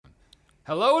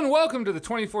Hello and welcome to the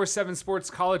 24/7 Sports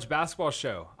College Basketball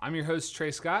Show. I'm your host, Trey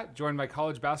Scott, joined by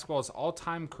college basketball's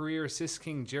all-time career assist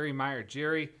king, Jerry Meyer.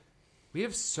 Jerry, we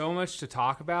have so much to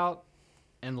talk about,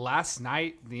 and last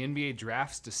night, the NBA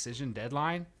Draft's decision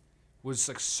deadline was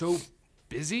so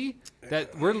busy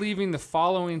that we're leaving the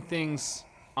following things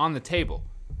on the table.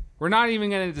 We're not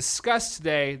even going to discuss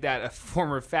today that a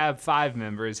former Fab Five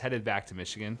member is headed back to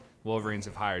Michigan. Wolverines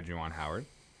have hired Juwan Howard.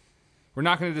 We're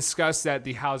not going to discuss that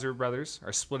the Hauser brothers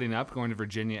are splitting up, going to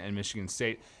Virginia and Michigan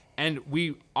State. And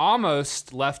we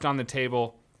almost left on the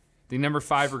table the number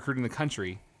 5 recruit in the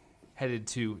country headed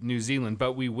to New Zealand.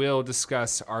 But we will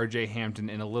discuss R.J. Hampton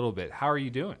in a little bit. How are you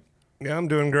doing? Yeah, I'm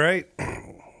doing great.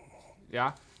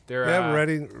 Yeah? We're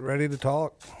ready to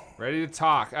talk. Ready to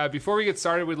talk. Before we get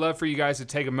started, we'd love for you guys to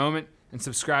take a moment and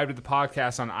subscribe to the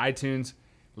podcast on iTunes.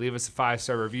 Leave us a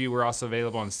 5-star review. We're also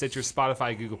available on Stitcher,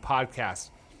 Spotify, Google Podcasts.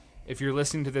 If you're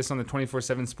listening to this on the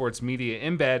 24/7 Sports Media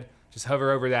embed, just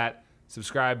hover over that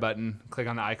subscribe button, click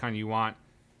on the icon you want,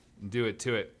 and do it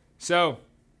to it. So,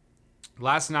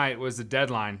 last night was the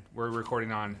deadline. We're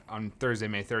recording on Thursday,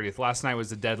 May 30th. Last night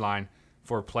was the deadline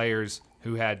for players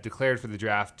who had declared for the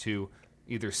draft to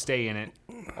either stay in it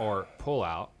or pull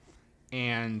out.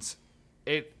 And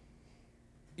I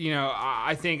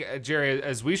think, Jerry,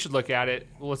 as we should look at it,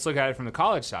 let's look at it from the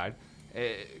college side.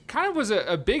 It kind of was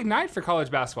a big night for college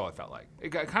basketball, it felt like. It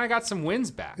kind of got some wins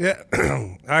back. Yeah,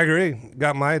 I agree.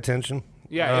 Got my attention.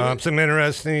 Yeah. Some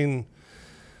interesting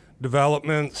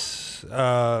developments.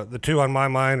 The two on my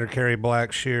mind are Kerry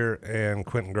Blackshear and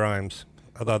Quentin Grimes.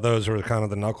 I thought those were kind of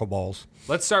the knuckleballs.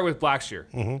 Let's start with Blackshear.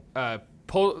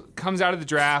 Mm-hmm. Comes out of the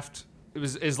draft.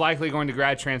 Is likely going to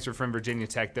grad transfer from Virginia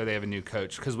Tech, though they have a new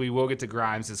coach, because we will get to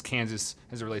Grimes as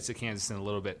it relates to Kansas in a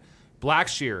little bit.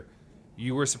 Blackshear.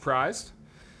 You were surprised?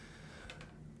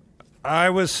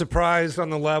 I was surprised on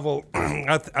the level.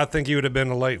 I think he would have been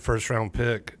a late first-round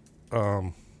pick,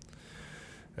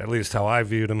 at least how I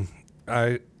viewed him.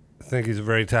 I think he's a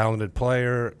very talented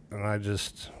player, and I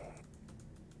just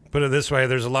put it this way.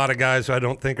 There's a lot of guys who I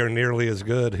don't think are nearly as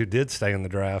good who did stay in the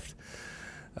draft.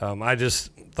 I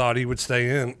just thought he would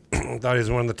stay in. Thought he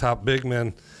was one of the top big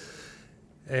men.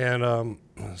 And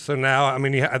so now,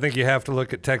 I think you have to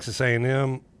look at Texas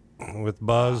A&M with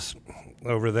Buzz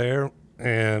over there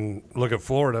and look at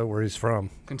Florida, where he's from.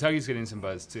 Kentucky's getting some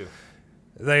buzz, too.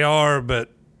 They are,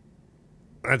 but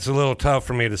it's a little tough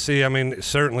for me to see.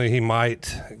 Certainly he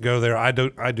might go there. I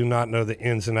do not know the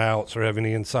ins and outs or have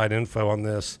any inside info on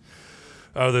this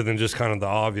other than just kind of the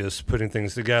obvious, putting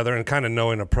things together and kind of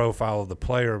knowing a profile of the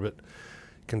player. But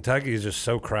Kentucky is just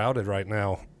so crowded right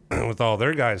now with all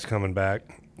their guys coming back.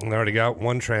 And they already got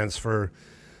one transfer.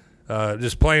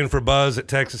 Just playing for Buzz at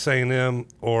Texas A&M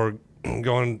or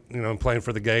going, playing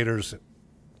for the Gators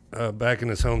back in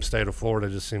his home state of Florida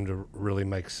just seemed to really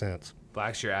make sense.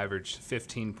 Blackshear averaged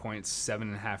 15 points,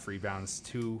 7.5 rebounds,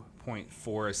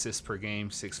 2.4 assists per game,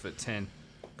 6'10".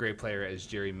 Great player, as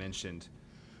Jerry mentioned.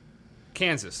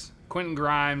 Kansas, Quentin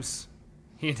Grimes,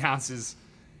 he announces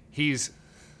he's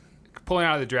pulling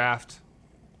out of the draft,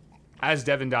 as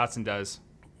Devin Dotson does.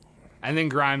 And then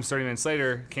Grimes, 30 minutes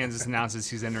later, Kansas announces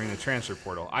he's entering the transfer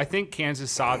portal. I think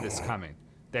Kansas saw this coming.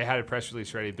 They had a press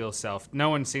release ready, Bill Self. No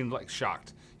one seemed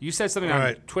shocked. You said something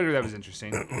on Twitter that was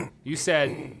interesting. You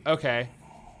said, okay,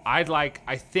 I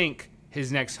think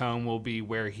his next home will be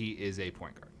where he is a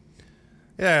point guard.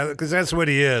 Yeah, because that's what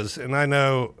he is. And I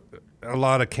know a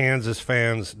lot of Kansas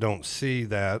fans don't see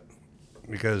that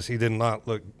because he did not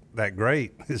look that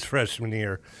great his freshman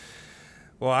year.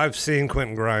 Well, I've seen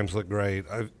Quentin Grimes look great.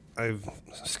 I've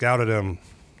scouted him,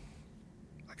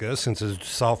 I guess, since his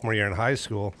sophomore year in high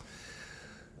school.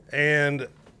 And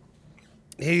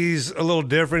he's a little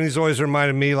different. He's always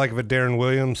reminded me of a Darren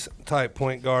Williams type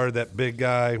point guard, that big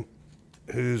guy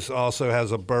who's also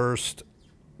has a burst.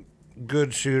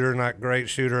 Good shooter, not great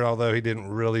shooter, although he didn't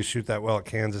really shoot that well at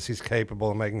Kansas. He's capable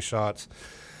of making shots.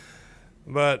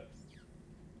 But,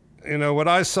 what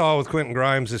I saw with Quentin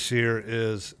Grimes this year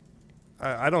is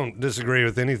I don't disagree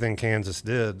with anything Kansas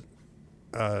did.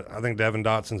 I think Devin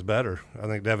Dotson's better. I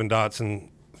think Devin Dotson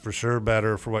for sure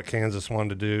better for what Kansas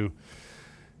wanted to do,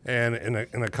 and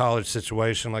in a college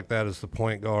situation like that as the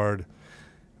point guard.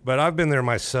 But I've been there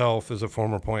myself as a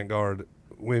former point guard.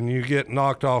 When you get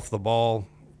knocked off the ball,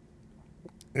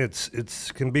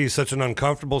 it's can be such an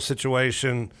uncomfortable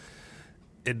situation.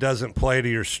 It doesn't play to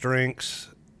your strengths.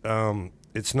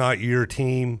 It's not your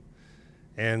team.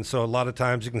 And so a lot of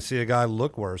times you can see a guy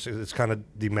look worse. It's kind of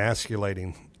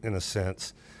demasculating in a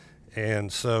sense.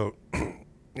 And so,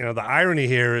 the irony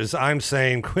here is I'm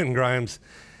saying Quentin Grimes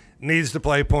needs to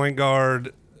play point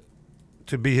guard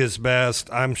to be his best.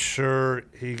 I'm sure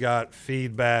he got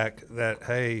feedback that,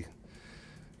 hey,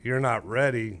 you're not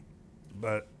ready,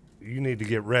 but you need to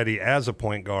get ready as a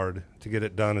point guard to get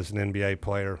it done as an NBA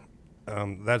player.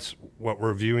 That's what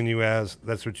we're viewing you as.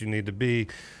 That's what you need to be.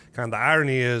 Kind of the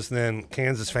irony is then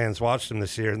Kansas fans watched him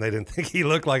this year and they didn't think he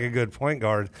looked like a good point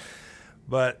guard.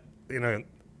 But,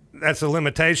 that's a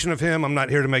limitation of him. I'm not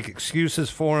here to make excuses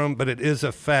for him, but it is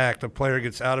a fact. A player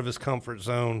gets out of his comfort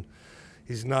zone.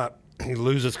 He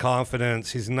loses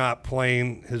confidence. He's not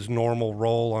playing his normal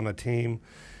role on a team.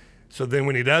 So then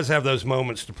when he does have those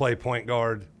moments to play point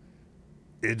guard,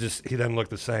 he doesn't look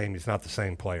the same. He's not the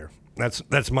same player.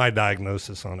 That's my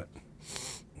diagnosis on it.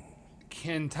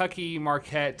 Kentucky,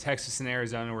 Marquette, Texas, and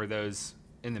Arizona were those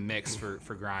in the mix for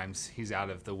Grimes. He's out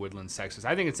of the Woodlands, Texas.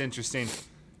 I think it's interesting.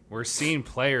 We're seeing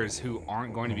players who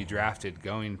aren't going to be drafted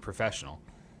going professional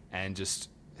and just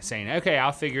saying, okay,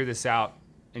 I'll figure this out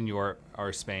in Europe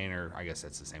or Spain, or I guess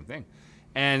that's the same thing.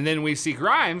 And then we see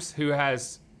Grimes, who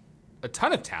has a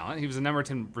ton of talent. He was the number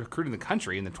 10 recruit in the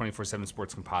country in the 24/7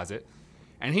 Sports Composite,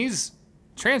 and he's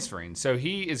transferring. So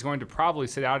he is going to probably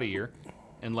sit out a year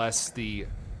unless the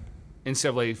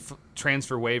NCAA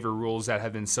transfer waiver rules that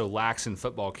have been so lax in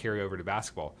football carry over to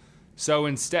basketball. So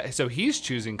he's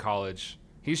choosing college.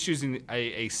 He's choosing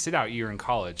a sit-out year in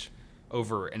college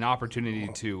over an opportunity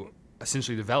to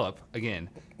essentially develop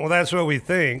again. Well, that's what we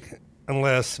think,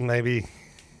 unless maybe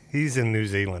he's in New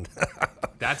Zealand.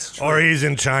 That's true. Or he's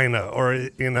in China, or,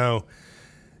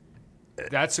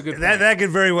 That's a good point. That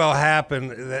could very well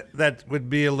happen. That would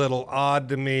be a little odd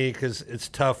to me because it's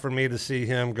tough for me to see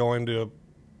him going to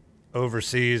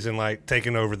overseas and,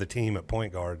 taking over the team at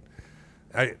point guard.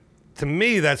 To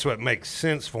me, that's what makes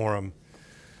sense for him.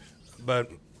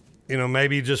 But,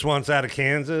 maybe he just wants out of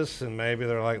Kansas, and maybe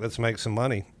they're like, let's make some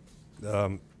money.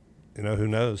 Who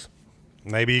knows?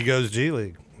 Maybe he goes G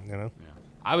League, Yeah.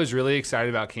 I was really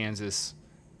excited about Kansas's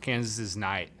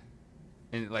night.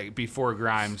 And before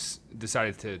Grimes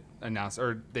decided to announce,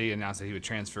 or they announced that he would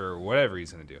transfer or whatever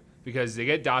he's going to do. Because they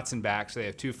get Dotson back, so they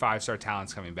have 2 5-star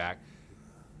talents coming back.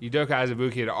 Udoka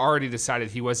Azubuike had already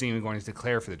decided he wasn't even going to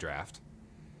declare for the draft.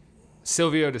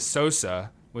 Silvio De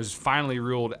Sousa was finally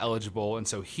ruled eligible, and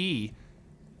so he's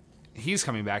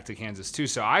coming back to Kansas too.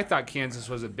 So I thought Kansas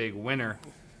was a big winner.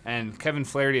 And Kevin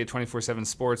Flaherty at 24/7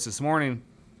 Sports this morning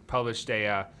published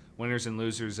a winners and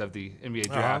losers of the NBA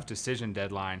draft decision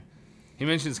deadline. He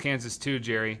mentions Kansas too,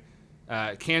 Jerry.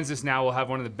 Kansas now will have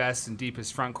one of the best and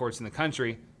deepest front courts in the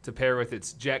country to pair with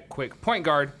its jet quick point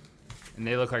guard, and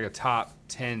they look like a top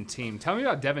 10 team. Tell me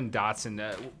about Devin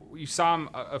Dotson. You saw him,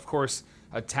 of course,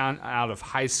 a talent out of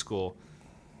high school.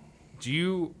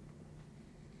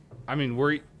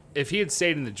 If he had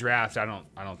stayed in the draft, I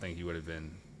don't think he would have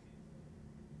been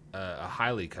a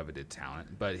highly coveted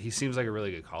talent, but he seems like a really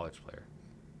good college player.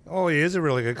 Oh, he is a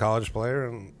really good college player,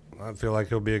 and I feel like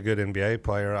he'll be a good NBA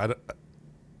player.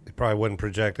 He probably wasn't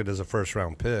projected as a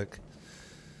first-round pick.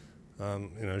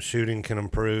 Shooting can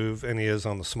improve, and he is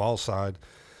on the small side.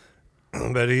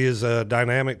 But he is a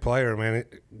dynamic player, man.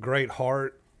 Great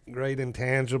heart, great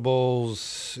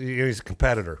intangibles. He's a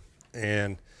competitor.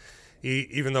 And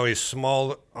even though he's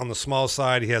small on the small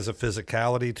side, he has a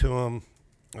physicality to him.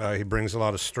 He brings a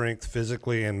lot of strength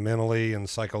physically and mentally and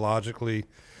psychologically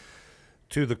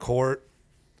to the court.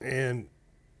 And,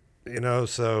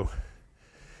 so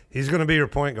he's going to be your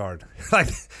point guard.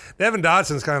 Devin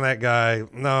Dotson's kind of that guy,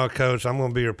 no, coach, I'm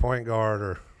going to be your point guard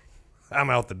or I'm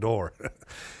out the door.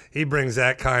 He brings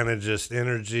that kind of just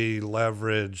energy,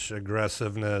 leverage,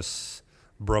 aggressiveness,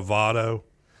 bravado.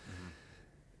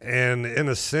 Mm-hmm. And in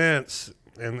a sense,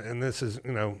 and this is,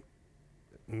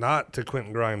 not to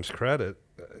Quentin Grimes' credit,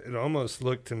 it almost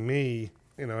looked to me,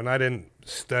 and I didn't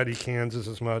study Kansas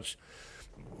as much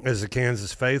as the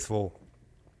Kansas faithful,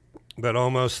 but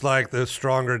almost like the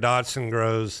stronger Dotson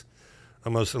grows,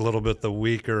 almost a little bit the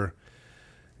weaker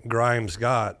Grimes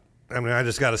got. I mean, I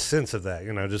just got a sense of that,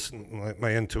 just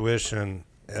my intuition.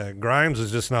 Grimes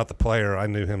is just not the player I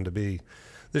knew him to be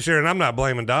this year. And I'm not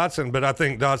blaming Dotson, but I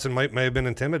think Dotson may have been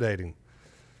intimidating.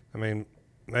 I mean,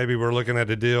 maybe we're looking at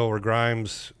a deal where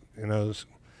Grimes, is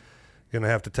going to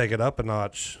have to take it up a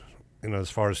notch, as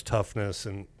far as toughness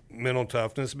and mental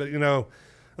toughness. But,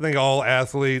 I think all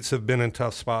athletes have been in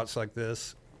tough spots like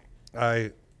this.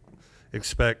 I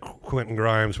expect Quentin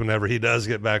Grimes, whenever he does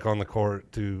get back on the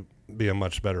court, to be a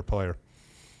much better player.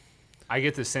 I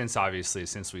get the sense, obviously,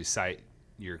 since we cite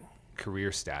your career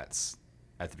stats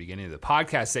at the beginning of the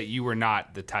podcast, that you were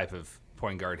not the type of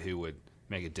point guard who would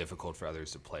make it difficult for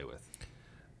others to play with.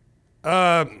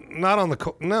 Not on the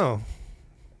court. No,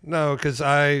 because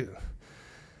I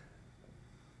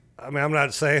I mean, I'm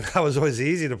not saying I was always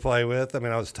easy to play with. I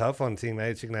mean, I was tough on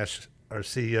teammates. You can ask our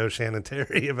CEO, Shannon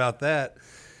Terry, about that.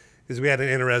 Because we had an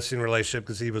interesting relationship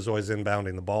because he was always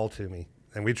inbounding the ball to me.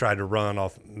 And we tried to run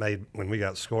off when we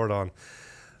got scored on.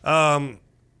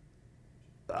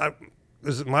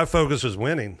 My focus was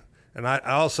winning. And I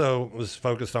also was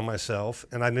focused on myself.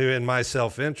 And I knew in my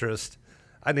self-interest,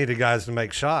 I needed guys to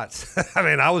make shots. I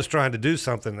mean, I was trying to do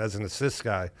something as an assist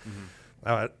guy. Mm-hmm.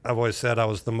 I've always said I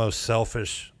was the most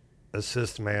selfish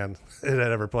assist man that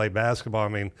had ever played basketball. I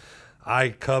mean, I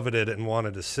coveted and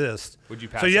wanted assists. Would you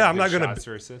pass so, yeah, up I'm not good gonna, shots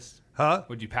or assists? Huh?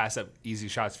 Would you pass up easy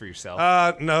shots for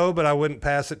yourself? No, but I wouldn't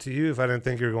pass it to you if I didn't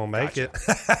think you were going to make it.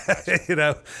 You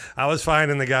know, I was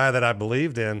finding the guy that I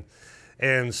believed in.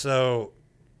 And so,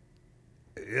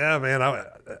 yeah, man,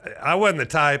 I wasn't the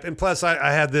type. And plus,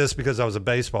 I had this because I was a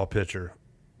baseball pitcher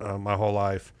my whole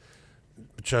life.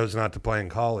 Chose not to play in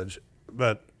college.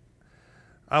 But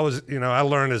I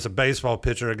learned as a baseball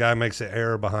pitcher, a guy makes an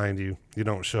error behind you. You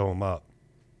don't show him up.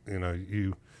 You know,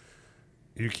 you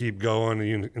keep going.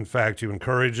 In fact, you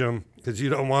encourage them because you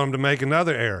don't want them to make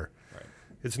another error. Right.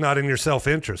 It's not in your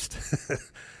self-interest.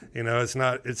 You know,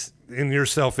 it's in your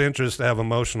self-interest to have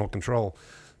emotional control.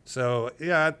 So,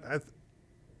 yeah,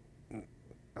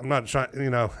 I'm not trying, you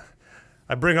know,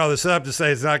 I bring all this up to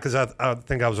say it's not because I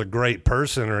think I was a great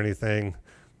person or anything.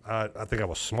 I think I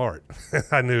was smart.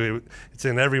 I knew it's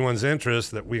in everyone's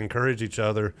interest that we encourage each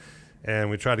other.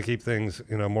 And we try to keep things,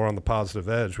 you know, more on the positive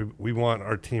edge. We want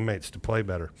our teammates to play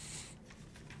better.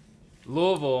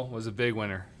 Louisville was a big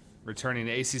winner, returning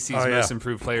to ACC's most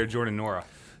improved player, Jordan Nwora.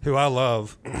 Who I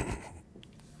love.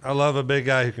 I love a big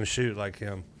guy who can shoot like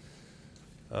him.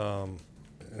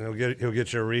 He'll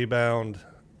get you a rebound.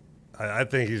 I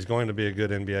think he's going to be a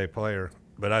good NBA player.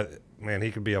 But,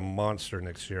 he could be a monster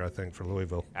next year, I think, for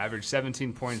Louisville. Average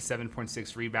 17 points,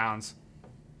 7.6 rebounds.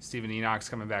 Stephen Enoch's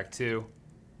coming back, too.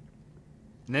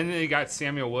 And then they got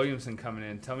Samuel Williamson coming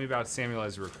in. Tell me about Samuel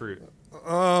as a recruit.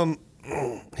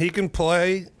 He can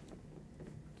play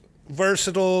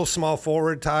versatile, small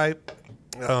forward type,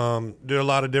 do a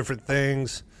lot of different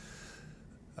things.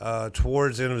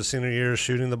 Towards the end of his senior year,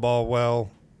 shooting the ball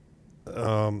well,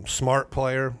 smart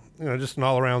player, you know, just an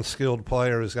all-around skilled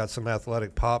player who's got some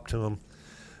athletic pop to him.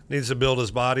 Needs to build his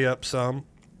body up some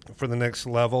for the next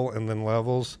level and then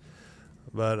levels.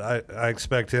 But I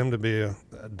expect him to be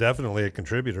definitely a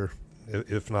contributor,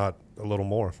 if not a little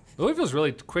more. Louisville's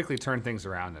really quickly turned things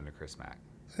around under Chris Mack.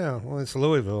 Yeah, well, it's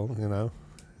Louisville, you know.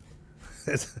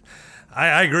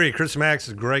 I agree. Chris Mack's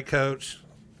a great coach.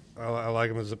 I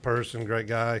like him as a person, great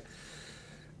guy.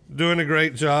 Doing a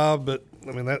great job, but,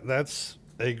 I mean, that's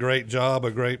a great job,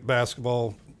 a great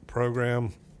basketball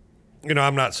program. You know,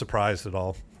 I'm not surprised at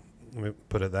all. Let me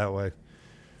put it that way.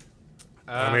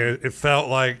 I mean, it felt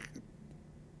like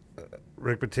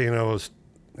Rick Pitino was,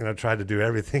 you know, tried to do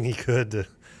everything he could to.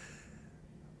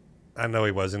 I know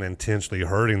he wasn't intentionally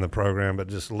hurting the program, but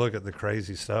just look at the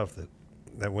crazy stuff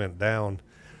that went down.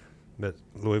 But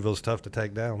Louisville's tough to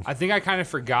take down. I think I kind of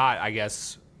forgot, I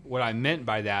guess, what I meant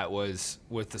by that was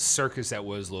with the circus that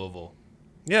was Louisville.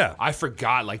 Yeah. I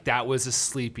forgot, like, that was a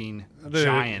sleeping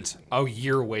giant a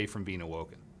year away from being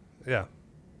awoken. Yeah.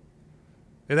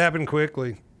 It happened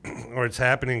quickly, or it's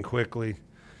happening quickly.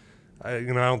 I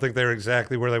don't think they were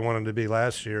exactly where they wanted to be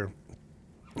last year,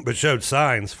 but showed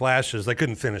signs, flashes. They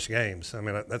couldn't finish games. I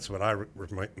mean, that's what I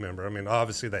remember. I mean,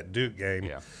 obviously that Duke game.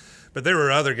 Yeah. But there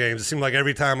were other games. It seemed like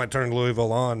every time I turned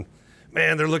Louisville on,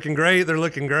 man, they're looking great. They're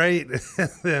looking great.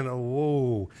 Then,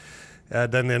 whoa,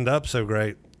 it doesn't end up so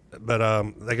great. But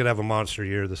they could have a monster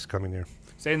year this coming year.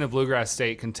 Staying in the Bluegrass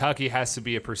State, Kentucky has to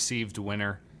be a perceived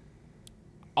winner.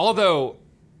 Although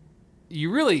you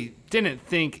really didn't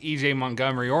think E.J.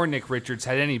 Montgomery or Nick Richards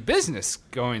had any business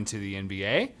going to the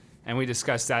NBA. And we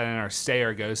discussed that in our Stay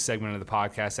or Go segment of the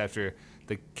podcast after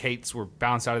the Cates were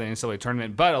bounced out of the NCAA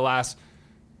tournament. But alas,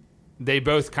 they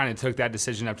both kind of took that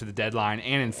decision up to the deadline.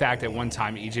 And in fact, at one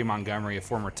time, E.J. Montgomery, a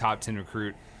former top 10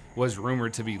 recruit, was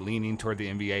rumored to be leaning toward the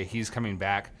NBA. He's coming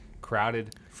back.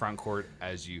 Crowded front court,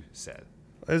 as you said.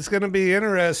 It's going to be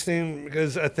interesting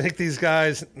because I think these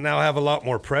guys now have a lot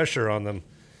more pressure on them.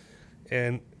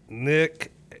 And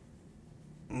Nick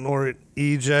nor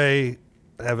EJ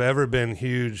have ever been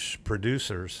huge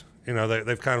producers. You know,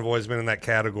 they've kind of always been in that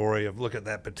category of look at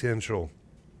that potential,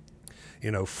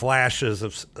 you know, flashes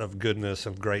of goodness,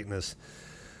 of greatness.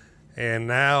 And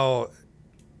now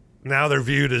they're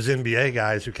viewed as NBA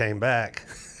guys who came back.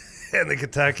 And the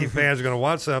Kentucky fans are going to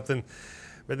want something.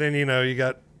 But then, you know, you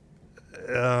got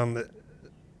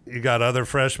other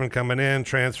freshmen coming in,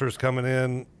 transfers coming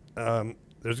in.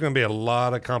 There's going to be a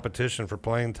lot of competition for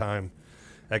playing time.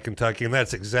 at Kentucky, and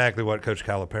that's exactly what Coach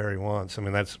Calipari wants. I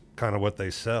mean, that's kind of what they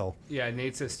sell. Yeah,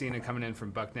 Nate Sestina coming in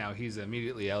from Bucknell. He's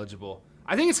immediately eligible.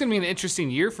 I think it's going to be an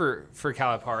interesting year for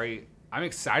Calipari. I'm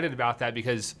excited about that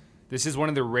because this is one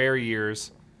of the rare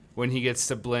years when he gets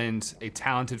to blend a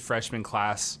talented freshman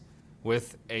class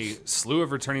with a slew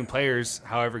of returning players.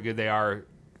 However good they are,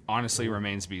 honestly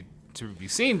remains to be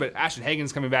seen. But Ashton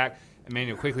Hagen's coming back.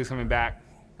 Emmanuel Quickly's coming back.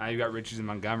 Now you've got Richards and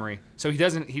Montgomery. So he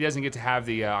doesn't get to have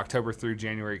the October through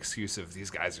January excuse of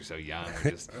these guys are so young.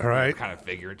 Just right. Kind of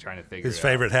trying to figure his it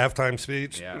favorite out. halftime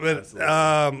speech. Yeah, but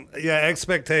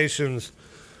expectations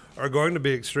are going to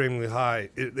be extremely high.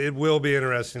 It will be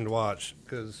interesting to watch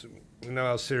because we know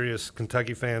how serious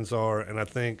Kentucky fans are, and I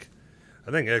think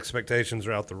expectations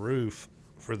are out the roof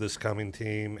for this coming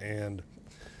team. And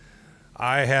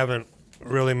I haven't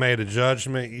really made a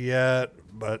judgment yet,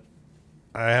 but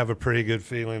I have a pretty good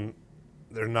feeling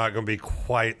they're not going to be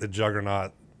quite the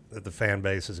juggernaut that the fan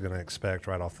base is going to expect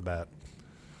right off the bat.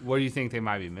 What do you think they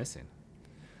might be missing?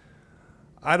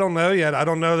 I don't know yet. I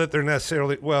don't know that they're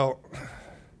necessarily – well,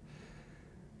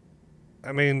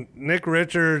 I mean, Nick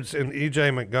Richards and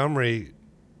E.J. Montgomery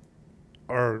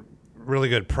are really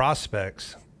good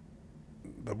prospects,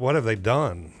 but what have they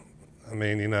done? I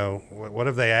mean, what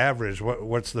have they averaged?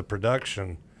 What's the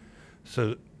production?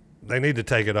 So – they need to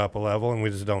take it up a level, and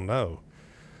we just don't know.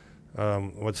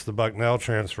 What's the Bucknell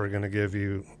transfer going to give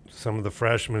you? Some of the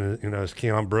freshmen, is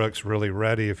Keon Brooks really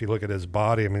ready? If you look at his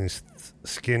body, I mean, he's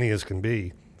skinny as can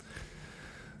be.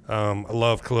 I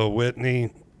love Khalil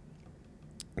Whitney,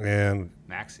 and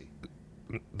Maxey.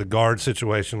 The guard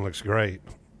situation looks great.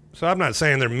 So I'm not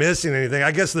saying they're missing anything.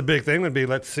 I guess the big thing would be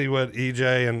let's see what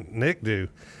EJ and Nick do.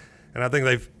 And I think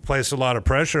they've placed a lot of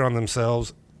pressure on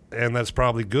themselves, and that's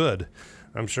probably good.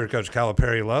 I'm sure Coach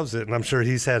Calipari loves it, and I'm sure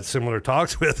he's had similar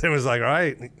talks with him. It's like, all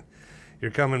right, you're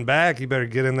coming back. You better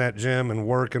get in that gym and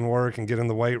work and get in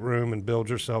the weight room and build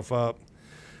yourself up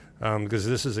because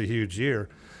this is a huge year.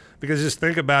 Because just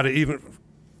think about it, even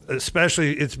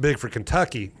especially it's big for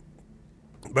Kentucky,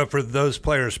 but for those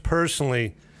players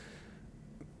personally,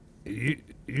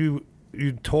 you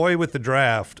toy with the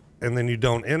draft and then you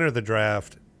don't enter the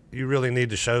draft, you really need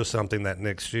to show something that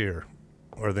next year.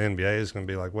 Or the NBA is going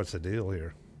to be like, what's the deal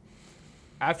here?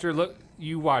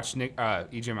 You watched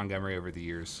E.J. Montgomery over the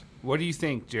years. What do you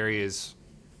think, Jerry, is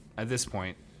at this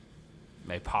point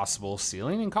a possible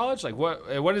ceiling in college? Like,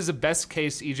 what does the best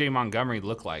case E.J. Montgomery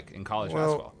look like in college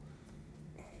basketball?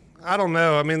 I don't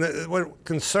know. I mean, what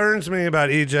concerns me about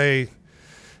E.J.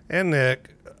 and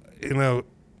Nick,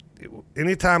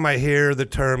 anytime I hear the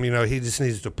term, he just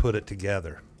needs to put it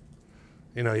together.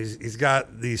 He's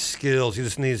got these skills. He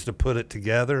just needs to put it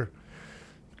together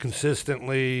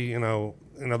consistently.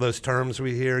 Those terms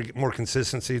we hear, more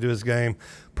consistency to his game.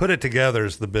 Put it together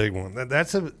is the big one.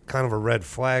 That's a kind of a red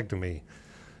flag to me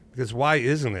because why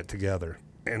isn't it together?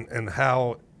 And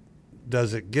how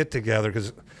does it get together?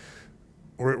 Because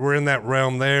we're in that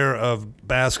realm there of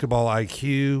basketball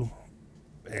IQ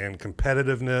and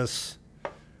competitiveness,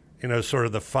 sort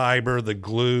of the fiber, the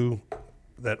glue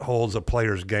that holds a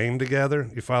player's game together.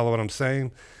 You follow what I'm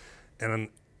saying? And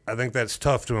I think that's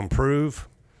tough to improve,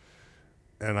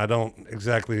 and I don't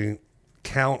exactly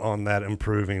count on that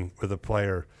improving with a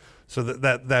player. So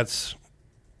that's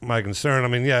my concern. I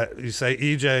mean, yeah, you say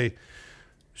EJ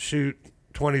shoot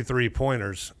 23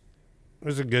 pointers.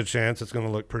 There's a good chance it's going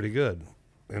to look pretty good.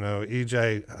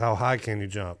 EJ, how high can you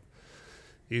jump?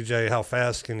 EJ, how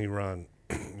fast can you run?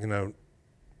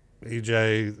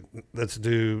 EJ,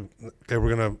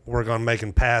 we're going to work on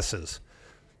making passes.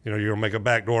 You're going to make a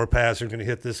backdoor pass. You're going to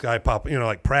hit this guy, pop,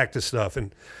 like practice stuff.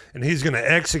 And he's going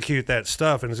to execute that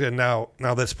stuff. And he's going to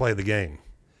now let's play the game.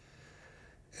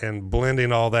 And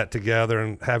blending all that together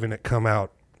and having it come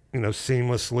out,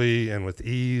 seamlessly and with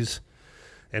ease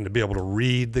and to be able to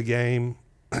read the game,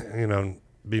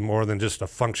 be more than just a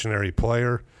functionary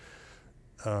player.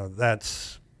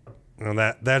 That's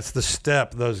the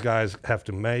step those guys have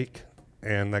to make,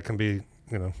 and that can be,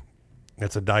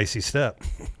 it's a dicey step.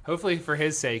 Hopefully, for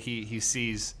his sake, he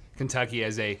sees Kentucky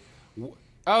as they're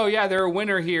a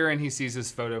winner here, and he sees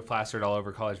his photo plastered all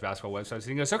over college basketball websites,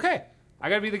 and he goes, okay, I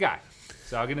got to be the guy.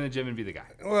 So I'll get in the gym and be the guy.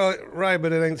 Well, right,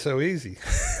 but it ain't so easy.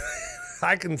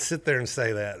 I can sit there and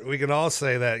say that. We can all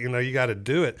say that, you got to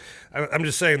do it. I'm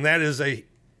just saying that is a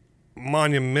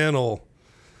monumental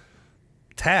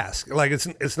task. Like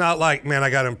it's not like, man, I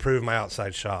got to improve my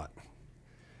outside shot.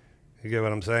 You get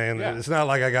what I'm saying? Yeah. It's not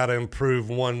like I got to improve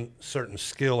one certain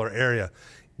skill or area.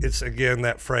 It's again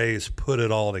that phrase, put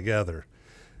it all together.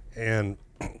 And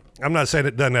I'm not saying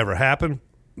it doesn't ever happen,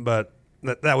 but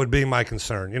that would be my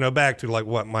concern. Back to like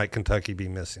what might Kentucky be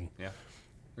missing? Yeah.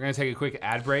 We're going to take a quick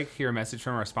ad break, hear a message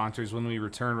from our sponsors. When we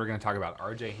return, we're going to talk about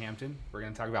R.J. Hampton. We're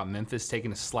going to talk about Memphis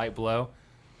taking a slight blow.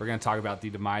 We're going to talk about the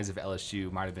demise of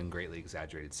LSU. Might have been greatly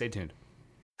exaggerated. Stay tuned.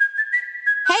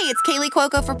 Hey, it's Kaylee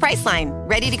Cuoco for Priceline.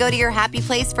 Ready to go to your happy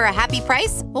place for a happy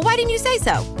price? Well, why didn't you say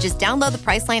so? Just download the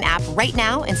Priceline app right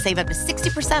now and save up to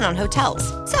 60% on hotels.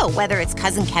 So whether it's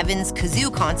Cousin Kevin's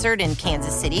Kazoo Concert in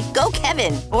Kansas City, go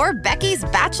Kevin, or Becky's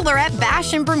Bachelorette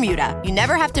Bash in Bermuda, you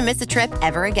never have to miss a trip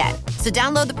ever again. So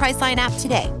download the Priceline app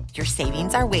today. Your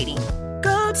savings are waiting.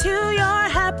 Go to your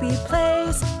happy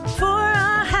place for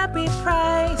a happy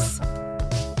price.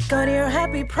 Go to your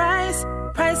happy price,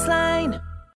 Priceline.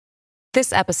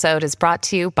 This episode is brought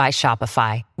to you by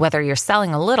Shopify. Whether you're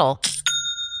selling a little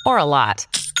or a lot,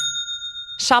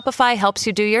 Shopify helps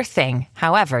you do your thing,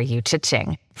 however you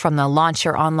cha-ching. From the launch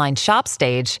your online shop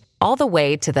stage, all the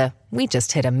way to the we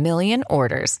just hit 1 million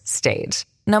orders stage.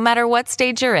 No matter what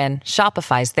stage you're in,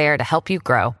 Shopify's there to help you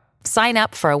grow. Sign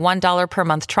up for a $1 per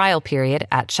month trial period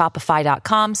at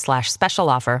shopify.com/special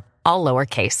offer, all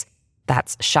lowercase.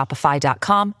 That's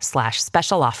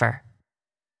shopify.com/special offer.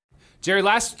 Jerry,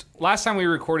 last time we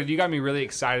recorded, you got me really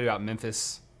excited about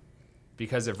Memphis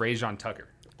because of Rajon Tucker.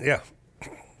 Yeah.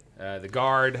 The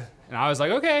guard. And I was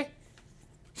like, okay,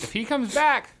 if he comes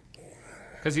back,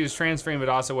 because he was transferring but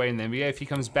also away in the NBA, if he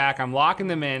comes back, I'm locking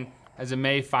them in as a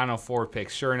May Final Four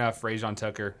pick. Sure enough, Rajon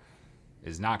Tucker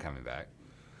is not coming back.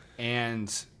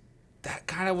 And that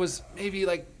kind of was maybe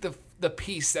like the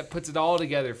piece that puts it all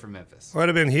together for Memphis. Would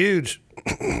have been huge.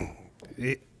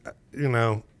 You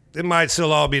know, it might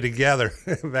still all be together.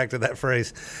 Back to that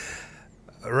phrase.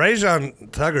 Rajon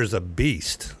Tucker's a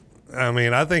beast. I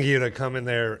mean, I think he'd have come in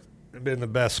there, been the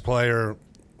best player,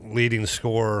 leading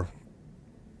scorer,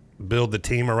 build the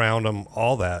team around him,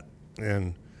 all that.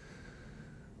 And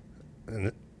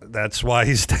that's why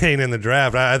he's staying in the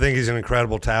draft. I think he's an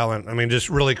incredible talent. I mean, just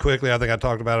really quickly, I think I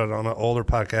talked about it on an older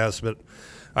podcast, but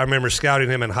I remember scouting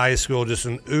him in high school, just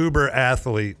an uber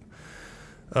athlete.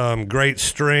 Great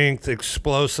strength,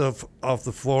 explosive off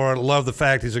the floor. Love the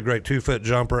fact he's a great 2-foot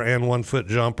jumper and 1-foot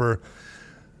jumper.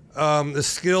 The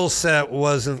skill set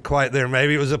wasn't quite there.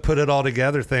 Maybe it was a put it all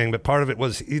together thing, but part of it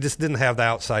was he just didn't have the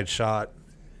outside shot,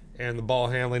 and the ball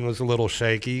handling was a little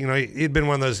shaky. You know, he'd been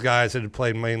one of those guys that had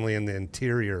played mainly in the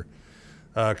interior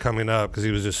coming up because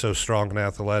he was just so strong and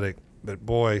athletic. But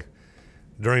boy,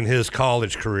 during his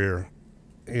college career,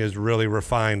 he has really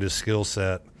refined his skill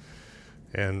set.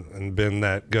 And been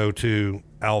that go-to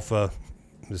alpha,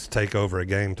 just take over a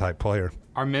game type player.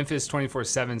 Our Memphis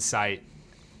 24/7 site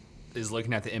is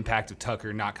looking at the impact of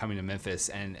Tucker not coming to Memphis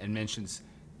and mentions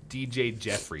DJ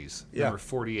Jeffries, number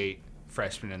 48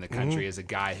 freshman in the country, as a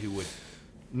guy who would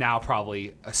now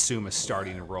probably assume a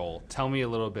starting role. Tell me a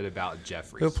little bit about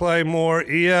Jeffries. He'll play more.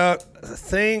 Yeah, I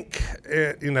think,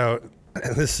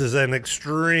 this is an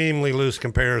extremely loose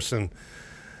comparison.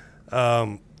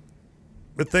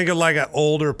 But think of like an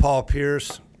older Paul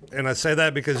Pierce, and I say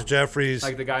that because Jeffries,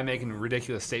 like the guy making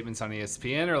ridiculous statements on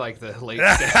ESPN, or like the late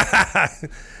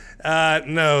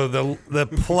no, the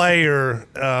player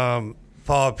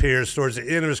Paul Pierce towards the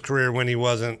end of his career when he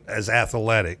wasn't as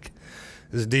athletic.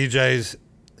 His DJ's,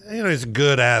 he's a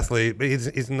good athlete, but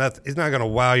he's not going to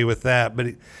wow you with that. But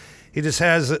he just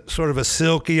has sort of a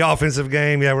silky offensive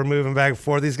game. Yeah, we're moving back and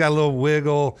forth. He's got a little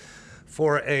wiggle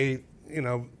for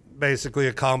basically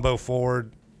a combo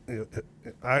forward.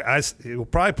 He'll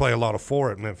probably play a lot of four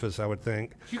at Memphis, I would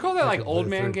think. You call that like old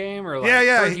man game or like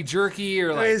turkey jerky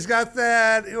or like? He's got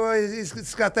that.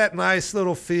 He's got that nice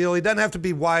little feel. He doesn't have to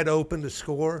be wide open to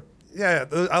score. Yeah,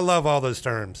 I love all those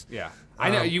terms. Yeah, I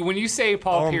know you. When you say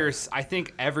Paul Pierce, I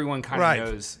think everyone kind of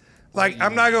knows. Like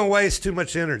I'm not going to waste too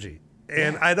much energy,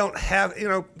 and I don't have.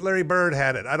 Larry Bird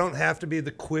had it. I don't have to be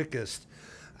the quickest.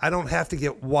 I don't have to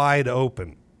get wide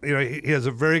open. He has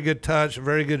a very good touch, a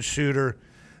very good shooter.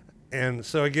 And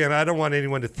so, again, I don't want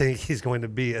anyone to think he's going to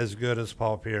be as good as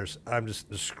Paul Pierce. I'm just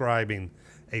describing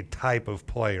a type of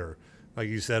player. Like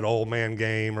you said, old man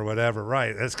game or whatever.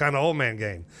 Right, that's kind of old man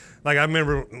game. Like I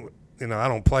remember, I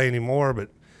don't play anymore, but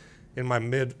in my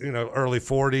early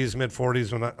 40s, mid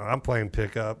 40s, when I'm playing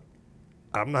pickup,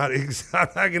 I'm not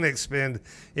going to expend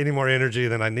any more energy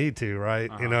than I need to, right?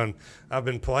 Uh-huh. And I've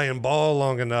been playing ball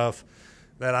long enough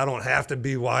that I don't have to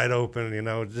be wide open,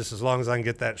 just as long as I can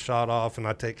get that shot off and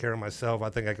I take care of myself, I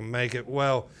think I can make it.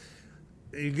 Well,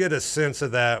 you get a sense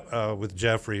of that with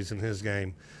Jeffries in his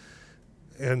game.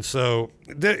 And so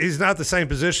he's not the same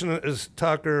position as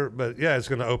Tucker, but, yeah, it's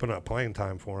going to open up playing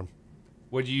time for him.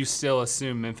 Would you still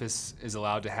assume Memphis is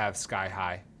allowed to have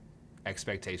sky-high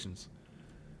expectations?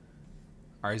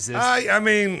 Or is this? I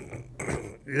mean,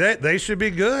 they should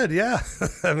be good, yeah.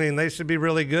 I mean, they should be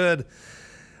really good.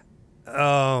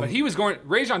 But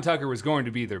Rajon Tucker was going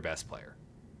to be their best player.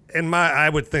 I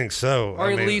would think so. Or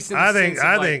I at mean, least in the I think sense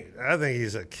of I think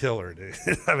he's a killer, dude.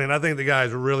 I mean, I think the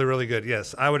guy's really, really good.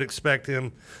 Yes, I would expect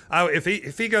him.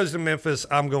 If he goes to Memphis,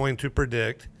 I'm going to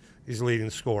predict he's leading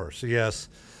scorer. So yes.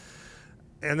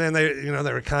 And then they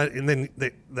were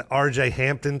the R.J.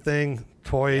 Hampton thing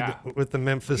toyed with the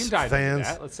Memphis fans.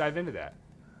 Let's dive into that.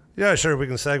 Yeah, sure. We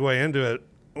can segue into it.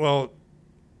 Well,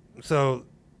 so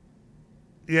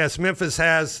yes, Memphis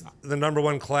has the number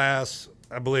one class.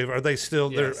 I believe. Are they still?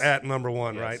 Yes. They're at number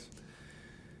one, Yes. right?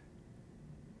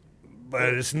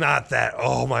 But it's not that.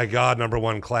 Oh my God, number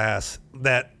one class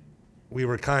that we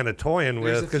were kind of toying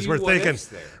with because we're thinking.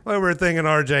 Well, we're thinking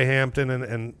R.J. Hampton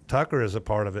and Tucker is a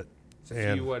part of it. It's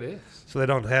a few what ifs. So they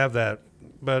don't have that.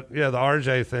 But yeah, the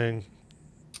R.J. thing.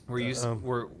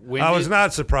 I was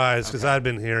not surprised because I'd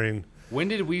been hearing. When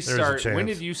did we start? When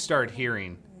did you start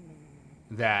hearing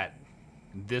that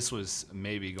this was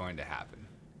maybe going to happen?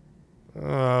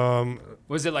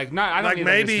 Was it like not? I don't like need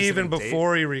maybe like a even date.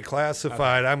 before he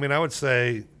reclassified. Okay. I mean, I would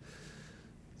say,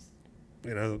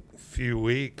 a few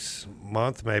weeks,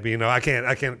 month, maybe. I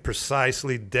can't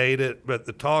precisely date it, but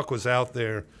the talk was out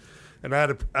there, and I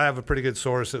have a pretty good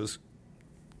source that was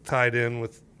tied in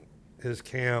with his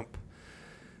camp,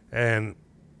 and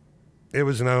it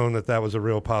was known that was a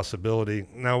real possibility.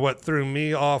 Now, what threw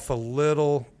me off a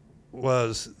little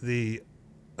was the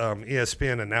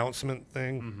ESPN announcement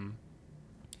thing. Mm-hmm.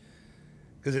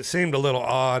 Because it seemed a little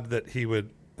odd that he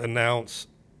would announce,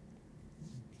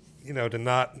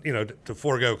 to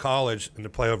forego college and to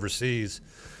play overseas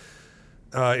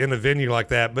in a venue like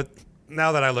that. But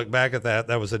now that I look back at that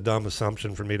was a dumb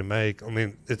assumption for me to make. I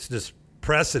mean, it's just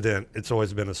precedent. It's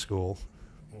always been a school.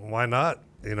 Why not?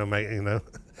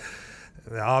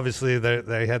 Obviously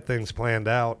they had things planned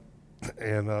out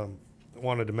and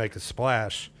wanted to make a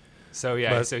splash.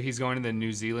 So so he's going to the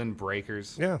New Zealand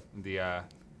Breakers. Yeah.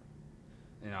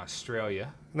 In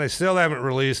Australia. And they still haven't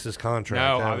released his contract.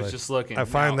 No, I was just looking. I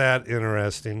find that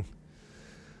interesting.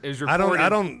 It was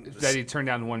reported that he turned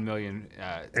down $1 million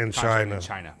in China.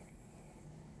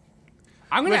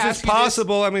 I'm going to ask you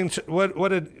possible. This. I mean, what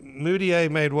did Moutier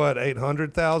made? What,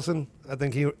 800,000? I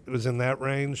think he was in that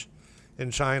range in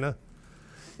China.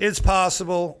 It's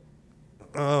possible.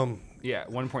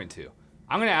 1.2.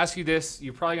 I'm going to ask you this.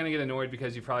 You're probably going to get annoyed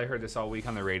because you probably heard this all week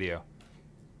on the radio.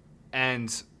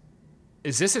 And I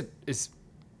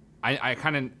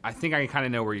think I kind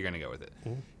of know where you're going to go with it.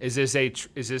 Mm-hmm. Is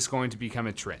this going to become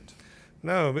a trend?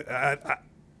 No,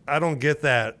 I don't get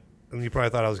that. And you probably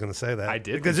thought I was going to say that. I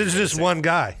did, because it's just one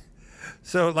guy.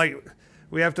 So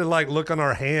we have to look on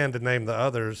our hand to name the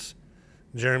others: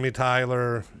 Jeremy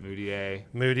Tyler, Moutier,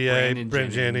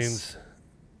 Brent Jennings,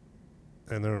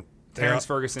 and Terrence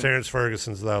Ferguson. Terrence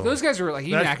Ferguson's the other. Those guys were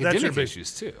even academic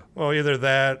issues too. Well, either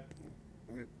that.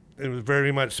 It was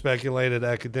very much speculated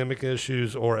academic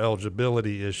issues or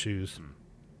eligibility issues.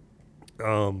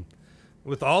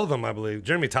 With all of them, I believe.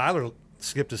 Jeremy Tyler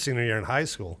skipped his senior year in high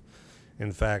school.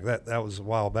 In fact, that was a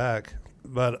while back.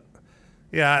 But,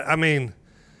 yeah, I mean,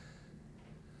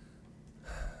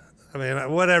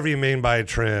 whatever you mean by a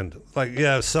trend.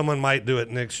 Someone might do it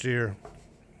next year.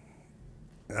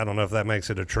 I don't know if that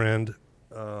makes it a trend.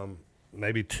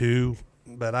 Maybe two,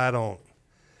 but I don't.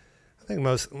 I think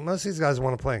most of these guys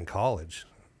want to play in college.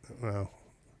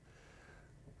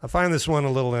 I find this one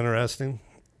a little interesting,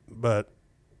 but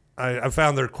I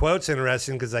found their quotes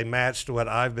interesting because they matched what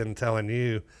I've been telling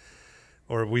you,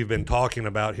 or we've been talking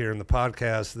about here in the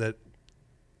podcast, that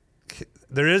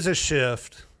there is a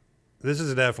shift. This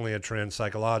is definitely a trend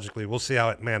psychologically. We'll see how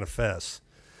it manifests.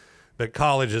 But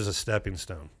college is a stepping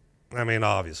stone. I mean,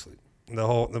 obviously.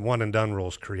 The one and done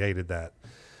rules created that,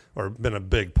 or been a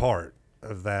big part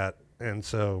of that. And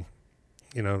so,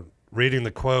 reading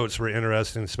the quotes were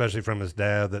interesting, especially from his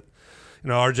dad, that,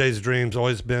 RJ's dream's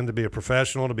always been to be a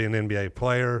professional, to be an NBA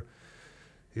player.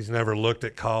 He's never looked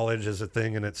at college as a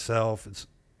thing in itself. It's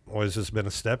always just been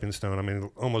a stepping stone. I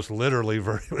mean, almost literally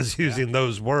was using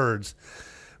those words,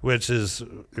 which is,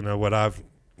 what I've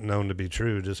known to be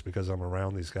true just because I'm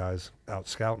around these guys out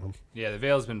scouting them. Yeah, the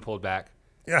veil's been pulled back.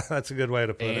 Yeah, that's a good way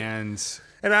to put it.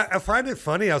 And I find it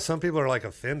funny how some people are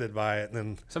offended by it, and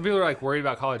then some people are worried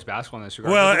about college basketball in this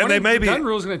regard. Well, and they may be. The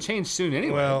rule is going to change soon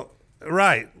anyway. Well,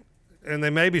 right, and they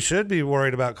maybe should be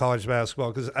worried about college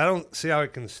basketball because I don't see how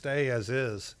it can stay as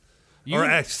is,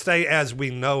 or stay as we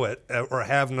know it or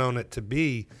have known it to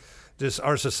be. Just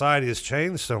our society has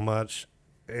changed so much,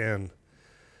 and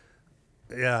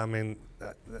yeah, I mean,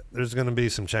 there's going to be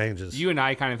some changes. You and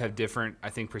I kind of have different,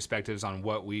 I think, perspectives on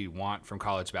what we want from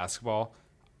college basketball.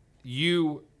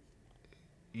 You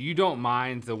you don't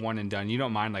mind the one and done. You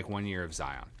don't mind like 1 year of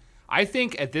Zion. I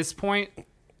think at this point,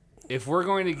 if we're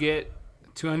going to get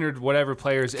 200 whatever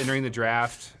players entering the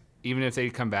draft, even if they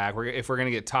come back, if we're going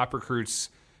to get top recruits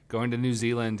going to New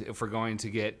Zealand, if we're going to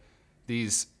get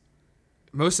these,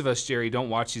 most of us, Jerry, don't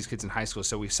watch these kids in high school,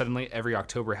 so we suddenly every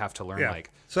October have to learn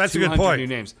So that's a 200 good point. new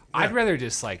names. Yeah. I'd rather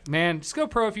just just go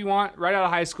pro if you want, right out of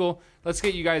high school. Let's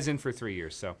get you guys in for 3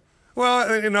 years. So,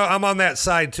 Well, I'm on that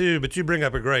side too, but you bring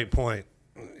up a great point.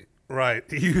 Right.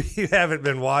 You haven't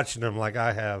been watching them like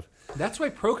I have. that's why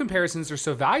pro comparisons are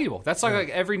so valuable. That's like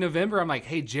every November I'm like,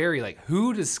 hey, Jerry, like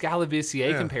who does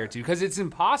Scalabissier compare to? Because it's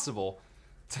impossible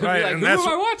to be like, who am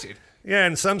I watching? Yeah,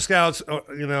 and some scouts,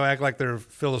 act like they're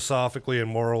philosophically and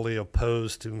morally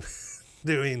opposed to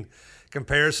doing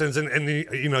comparisons. And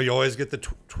you always get the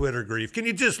Twitter grief. Can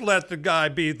you just let the guy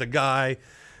be the guy?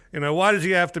 Why does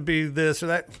he have to be this or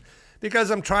that?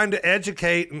 Because I'm trying to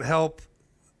educate and help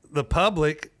the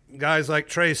public, guys like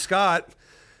Trey Scott,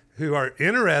 who are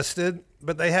interested,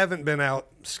 but they haven't been out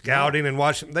scouting and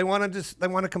watching. They want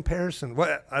a comparison.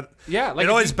 It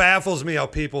always baffles me how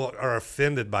people are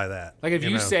offended by that. Like if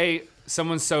you say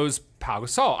someone sows Pau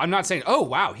Gasol, I'm not saying, oh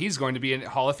wow, he's going to be a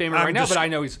Hall of Famer right now, but I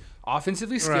know he's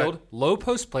offensively skilled, low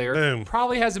post player,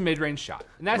 probably has a mid-range shot,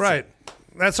 and that's right. it.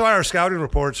 That's why our scouting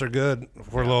reports are good.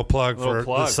 For a little plug for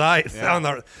the site.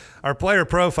 Yeah. Our player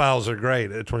profiles are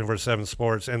great at 24/7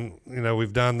 Sports, and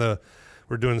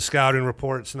we're doing scouting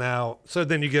reports now. So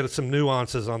then you get some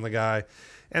nuances on the guy,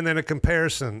 and then a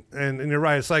comparison. And you're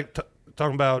right. It's like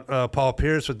talking about Paul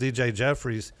Pierce with DJ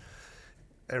Jeffries.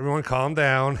 Everyone calm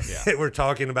down. Yeah. We're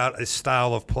talking about a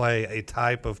style of play, a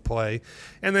type of play.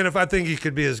 And then if I think he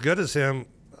could be as good as him,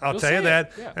 I'll tell you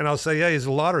that, and I'll say, he's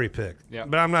a lottery pick. Yeah.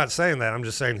 But I'm not saying that. I'm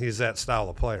just saying he's that style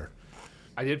of player.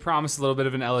 I did promise a little bit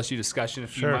of an LSU discussion a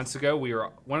few months ago. We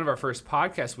were one of our first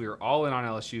podcasts. We were all in on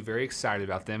LSU, very excited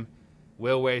about them.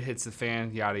 Will Wade hits the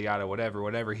fan, yada, yada,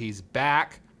 whatever. He's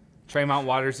back. Tremont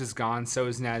Waters is gone. So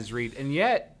is Naz Reid. And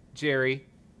yet, Jerry,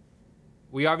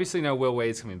 we obviously know Will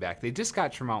Wade's coming back. They just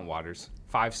got Tremont Waters,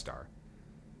 5-star.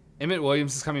 Emmett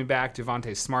Williams is coming back.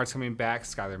 Devontae Smart's coming back.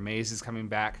 Skylar Mays is coming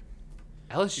back.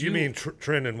 LSU. You mean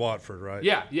Trendon Watford, right?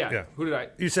 Yeah. Who did I?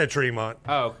 You said Tremont.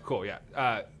 Oh, cool,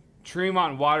 yeah.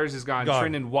 Tremont Waters is gone.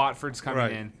 Trendon Watford's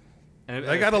coming in. And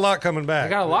they got a lot coming back. They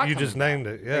got a lot You just named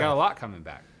it, yeah. They got a lot coming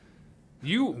back.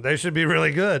 They should be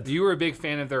really good. You were a big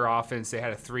fan of their offense. They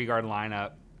had a 3-guard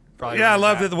lineup. I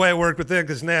loved it the way it worked with them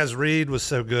because Naz Reid was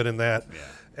so good in that. Yeah.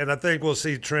 And I think we'll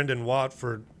see Trendon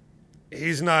Watford.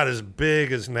 He's not as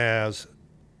big as Naz,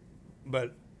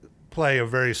 but play a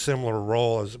very similar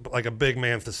role as like a big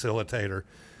man facilitator.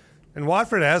 And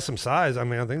Watford has some size. I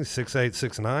think he's 6'8",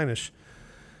 6'9"-ish.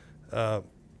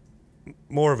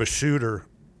 More of a shooter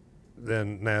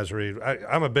than Naz Reid.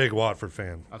 I'm a big Watford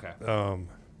fan. Okay.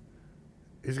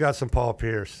 He's got some Paul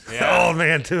Pierce. Yeah. Old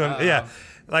man to him. Yeah.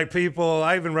 Like people,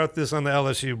 I even wrote this on the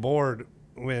LSU board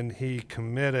when he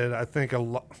committed. I think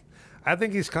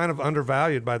he's kind of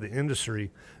undervalued by the industry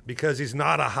because he's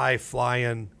not a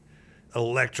high-flying,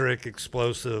 electric,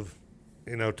 explosive,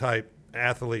 type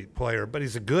athlete player. But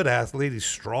he's a good athlete. He's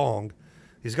strong.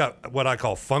 He's got what I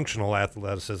call functional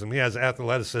athleticism. He has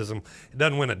athleticism. He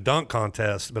doesn't win a dunk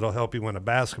contest, but he'll help you win a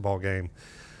basketball game.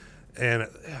 And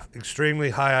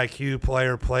extremely high IQ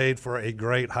player, played for a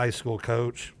great high school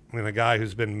coach. A guy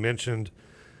who's been mentioned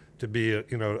to be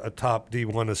a top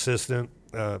D1 assistant.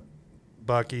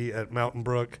 Bucky at Mountain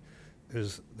Brook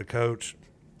is the coach.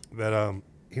 But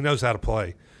he knows how to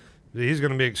play. He's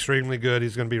going to be extremely good.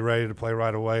 He's going to be ready to play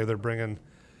right away. They're bringing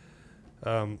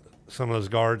some of those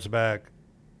guards back.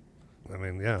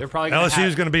 They're probably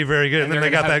LSU's going to be very good. And then they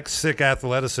got that sick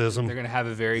athleticism. They're going to have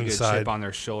a very good chip on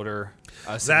their shoulder.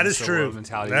 That is true.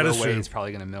 Mentality. That Will is true. Wade's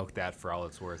probably going to milk that for all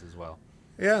it's worth as well.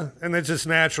 Yeah, and it just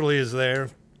naturally is there.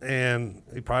 And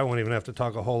he probably won't even have to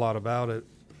talk a whole lot about it.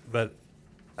 But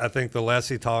I think the less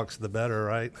he talks, the better,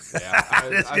 right?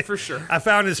 Yeah, for sure. I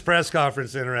found his press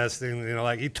conference interesting.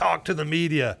 He talked to the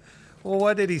media. Well,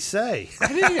 what did he say? I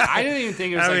didn't even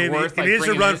think it was worth. He needs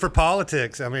to run for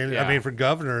politics. For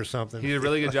governor or something. He did a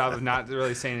really good job of not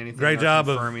really saying anything. Great job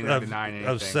confirming or denying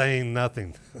anything. Of saying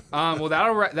nothing. Well,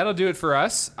 that'll do it for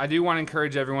us. I do want to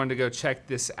encourage everyone to go check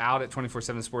this out at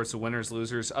 24/7 Sports. The winners,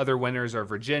 losers. Other winners are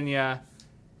Virginia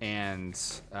and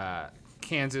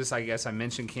Kansas. I guess I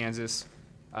mentioned Kansas.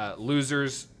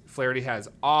 Losers. Flaherty has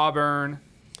Auburn,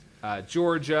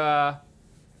 Georgia.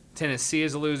 Tennessee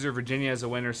is a loser. Virginia is a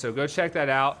winner. So go check that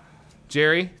out.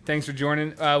 Jerry, thanks for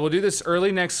joining. We'll do this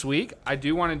early next week. I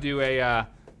do want to do a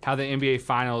how the NBA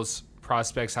Finals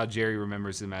prospects, how Jerry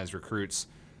remembers them as recruits.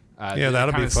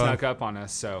 That'll be fun. Snuck up on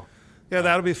us. So Yeah,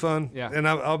 that'll be fun. Yeah. And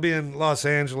I'll be in Los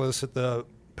Angeles at the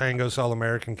Pangos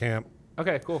All-American Camp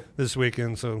Okay, cool. this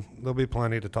weekend, so there'll be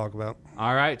plenty to talk about.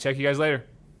 All right. Check you guys later.